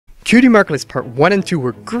Cutie Markless Part 1 and 2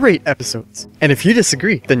 were great episodes, and if you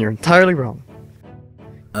disagree, then you're entirely wrong.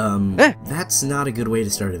 That's not a good way to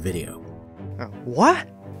start a video. What?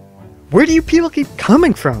 Where do you people keep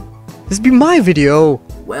coming from? This be my video!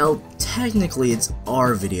 Well, technically it's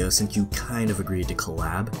our video since you kind of agreed to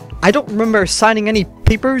collab. I don't remember signing any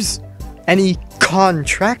papers? Any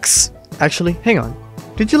contracts? Actually, hang on.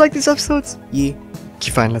 Did you like these episodes? Yeah.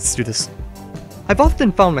 Okay, fine, let's do this. I've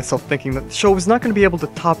often found myself thinking that the show was not going to be able to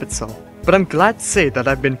top itself, but I'm glad to say that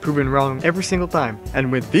I've been proven wrong every single time,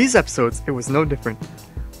 and with these episodes, it was no different.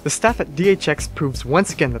 The staff at DHX proves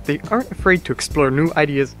once again that they aren't afraid to explore new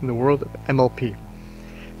ideas in the world of MLP.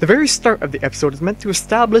 The very start of the episode is meant to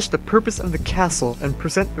establish the purpose of the castle and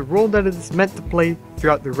present the role that it is meant to play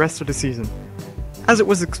throughout the rest of the season. As it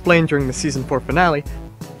was explained during the Season 4 finale,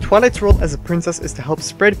 Twilight's role as a princess is to help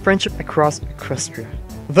spread friendship across Equestria.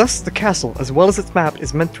 Thus, the castle, as well as its map,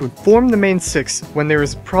 is meant to inform the main six when there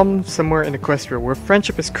is a problem somewhere in Equestria where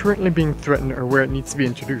friendship is currently being threatened or where it needs to be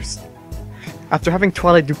introduced. After having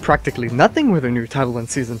Twilight do practically nothing with her new title in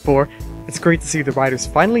Season 4, it's great to see the writers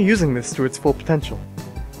finally using this to its full potential.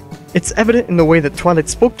 It's evident in the way that Twilight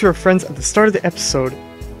spoke to her friends at the start of the episode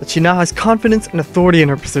that she now has confidence and authority in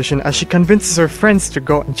her position as she convinces her friends to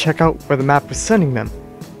go and check out where the map was sending them.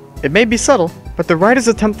 It may be subtle, but the writer's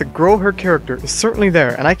attempt to grow her character is certainly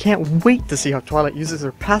there, and I can't wait to see how Twilight uses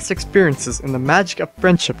her past experiences and the magic of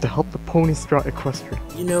friendship to help the ponies throughout Equestria.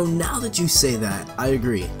 You know, now that you say that, I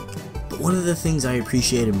agree. But one of the things I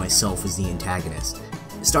appreciated myself was the antagonist.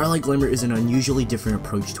 Starlight Glimmer is an unusually different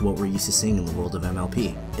approach to what we're used to seeing in the world of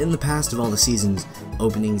MLP. In the past of all the seasons,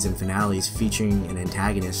 openings and finales featuring an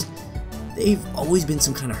antagonist, they've always been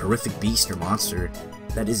some kind of horrific beast or monster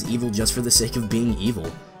that is evil just for the sake of being evil.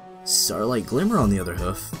 Starlight Glimmer, on the other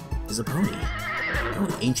hoof, is a pony.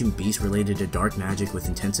 An ancient beast related to dark magic with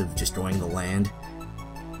intents of destroying the land.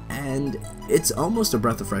 And it's almost a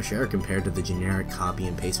breath of fresh air compared to the generic copy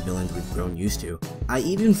and paste villains we've grown used to. I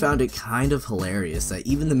even found it kind of hilarious that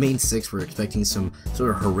even the main six were expecting some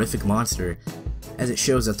sort of horrific monster, as it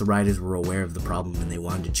shows that the writers were aware of the problem and they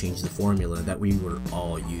wanted to change the formula that we were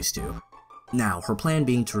all used to. Now, her plan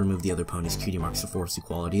being to remove the other ponies' cutie marks to force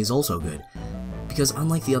equality is also good, because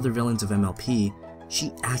unlike the other villains of MLP,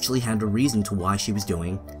 she actually had a reason to why she was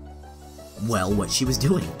doing, well, what she was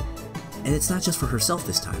doing. And it's not just for herself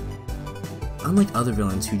this time. Unlike other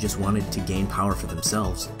villains who just wanted to gain power for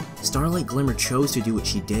themselves, Starlight Glimmer chose to do what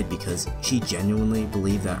she did because she genuinely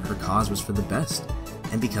believed that her cause was for the best.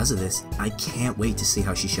 And because of this, I can't wait to see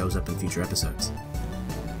how she shows up in future episodes.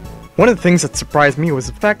 One of the things that surprised me was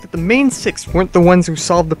the fact that the main six weren't the ones who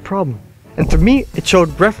solved the problem. And to me, it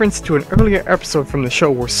showed reference to an earlier episode from the show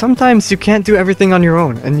where sometimes you can't do everything on your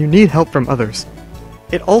own and you need help from others.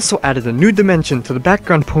 It also added a new dimension to the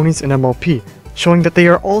background ponies in MLP, showing that they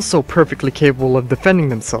are also perfectly capable of defending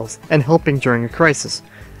themselves and helping during a crisis.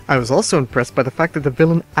 I was also impressed by the fact that the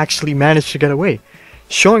villain actually managed to get away,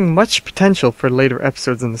 showing much potential for later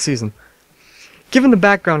episodes in the season. Given the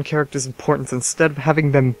background characters' importance, instead of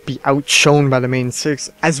having them be outshone by the main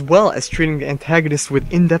six, as well as treating the antagonists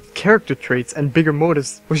with in-depth character traits and bigger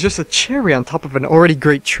motives, was just a cherry on top of an already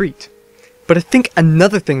great treat. But I think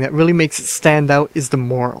another thing that really makes it stand out is the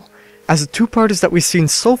moral, as the two-parters that we've seen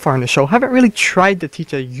so far in the show haven't really tried to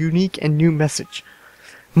teach a unique and new message.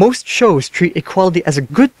 Most shows treat equality as a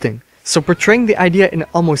good thing, so portraying the idea in an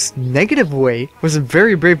almost negative way was a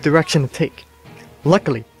very brave direction to take.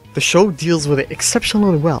 Luckily, the show deals with it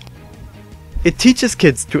exceptionally well. It teaches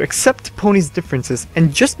kids to accept ponies' differences,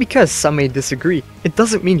 and just because some may disagree, it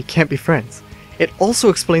doesn't mean you can't be friends. It also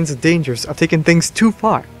explains the dangers of taking things too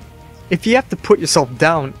far. If you have to put yourself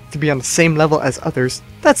down to be on the same level as others,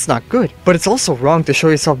 that's not good. But it's also wrong to show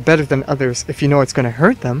yourself better than others if you know it's gonna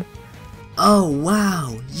hurt them. Oh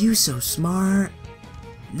wow, you so smart.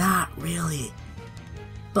 Not really.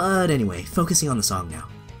 But anyway, focusing on the song now.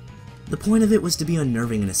 The point of it was to be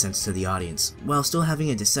unnerving in a sense to the audience, while still having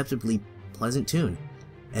a deceptively pleasant tune.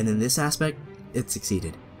 And in this aspect, it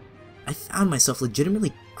succeeded. I found myself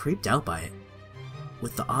legitimately creeped out by it.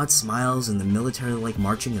 With the odd smiles and the military-like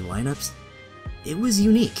marching and lineups, it was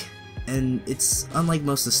unique, and it's unlike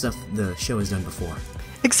most of the stuff the show has done before.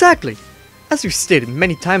 Exactly! As we've stated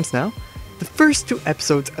many times now, the first two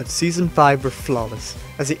episodes of Season 5 were flawless,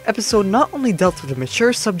 as the episode not only dealt with a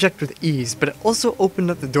mature subject with ease, but it also opened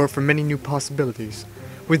up the door for many new possibilities.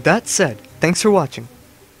 With that said, thanks for watching.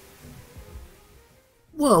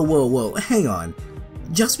 Whoa, hang on.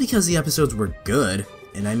 Just because the episodes were good,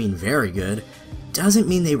 and I mean very good, doesn't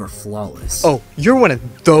mean they were flawless. Oh, you're one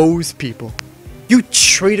of those people. You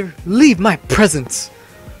traitor, leave my presence!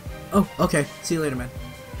 Oh, okay. See you later, man.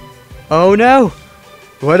 Oh no!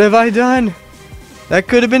 What have I done? That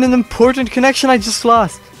could have been an important connection I just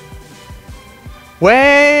lost.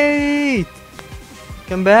 Wait!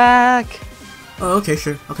 Come back. Oh, okay,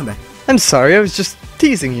 sure. I'll come back. I'm sorry, I was just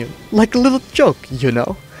teasing you. Like a little joke, you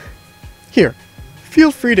know. Here,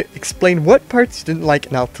 feel free to explain what parts you didn't like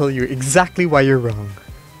and I'll tell you exactly why you're wrong.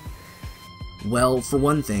 Well, for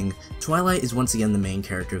one thing, Twilight is once again the main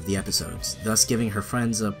character of the episodes, thus giving her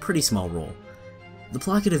friends a pretty small role. The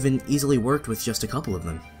plot could have been easily worked with just a couple of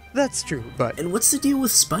them. That's true, but... And what's the deal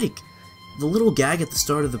with Spike? The little gag at the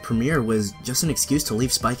start of the premiere was just an excuse to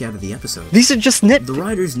leave Spike out of the episode. These are just The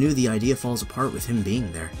writers knew the idea falls apart with him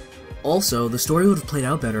being there. Also, the story would have played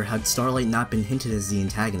out better had Starlight not been hinted as the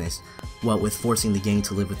antagonist, what with forcing the gang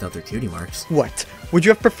to live without their cutie marks. What? Would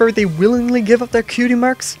you have preferred they willingly give up their cutie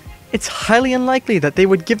marks? It's highly unlikely that they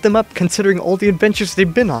would give them up considering all the adventures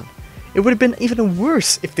they've been on. It would have been even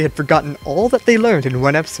worse if they had forgotten all that they learned in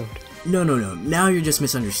one episode. No, now you're just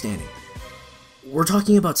misunderstanding. We're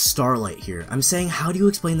talking about Starlight here. I'm saying, how do you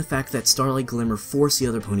explain the fact that Starlight Glimmer forced the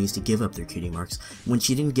other ponies to give up their cutie marks when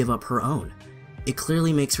she didn't give up her own? It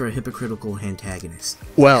clearly makes her a hypocritical antagonist.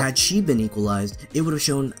 Well, had she been equalized, it would have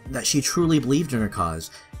shown that she truly believed in her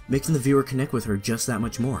cause, making the viewer connect with her just that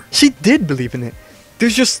much more. she did believe in it.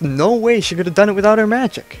 There's just no way she could have done it without her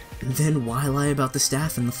magic. Then why lie about the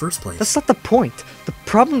staff in the first place? That's not the point. The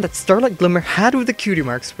problem that Starlight Glimmer had with the cutie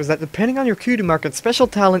marks was that depending on your cutie mark and special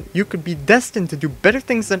talent, you could be destined to do better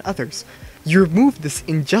things than others. You removed this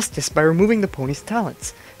injustice by removing the pony's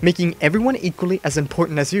talents, making everyone equally as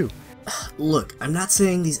important as you. Look, I'm not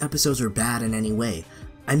saying these episodes are bad in any way.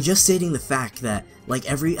 I'm just stating the fact that, like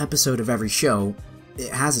every episode of every show,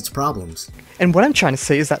 it has its problems. And what I'm trying to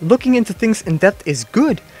say is that looking into things in depth is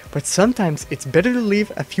good, but sometimes it's better to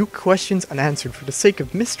leave a few questions unanswered for the sake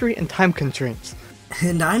of mystery and time constraints.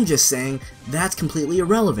 And I'm just saying, that's completely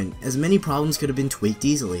irrelevant, as many problems could have been tweaked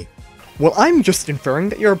easily. Well, I'm just inferring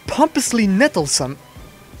that you're pompously nettlesome.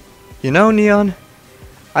 You know, Neon,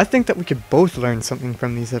 I think that we could both learn something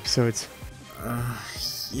from these episodes.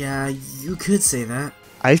 Yeah, you could say that.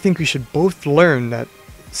 I think we should both learn that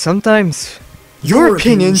sometimes your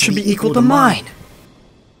opinion should be equal to mine.